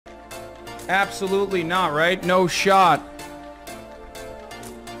Absolutely not, right? No shot.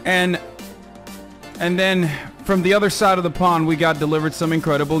 And then from the other side of the pond, we got delivered some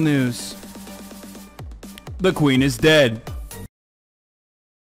incredible news. The Queen is dead.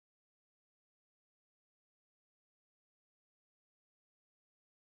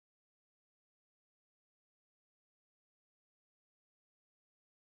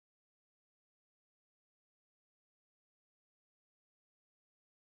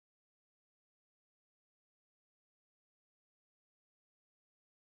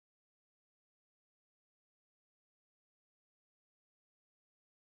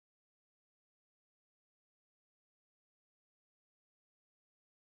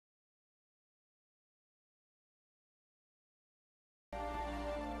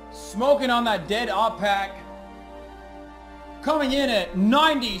 Smoking on that dead op pack. Coming in at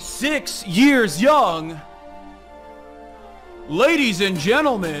 96 years young. Ladies and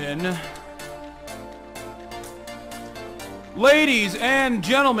gentlemen. Ladies and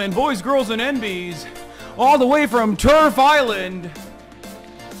gentlemen, boys, girls, and NBs, all the way from Turf Island,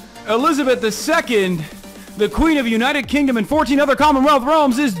 Elizabeth II, the Queen of the United Kingdom and 14 other Commonwealth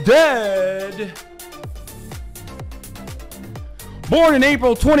realms, is dead. Born in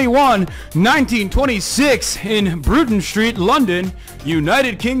April 21, 1926 in Bruton Street, London,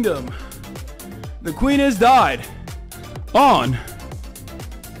 United Kingdom. The Queen has died on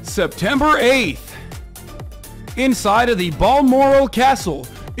September 8th inside of the Balmoral Castle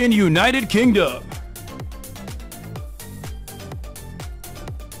in United Kingdom.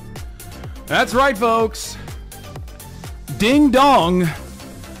 That's right, folks. Ding dong,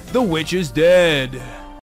 the witch is dead.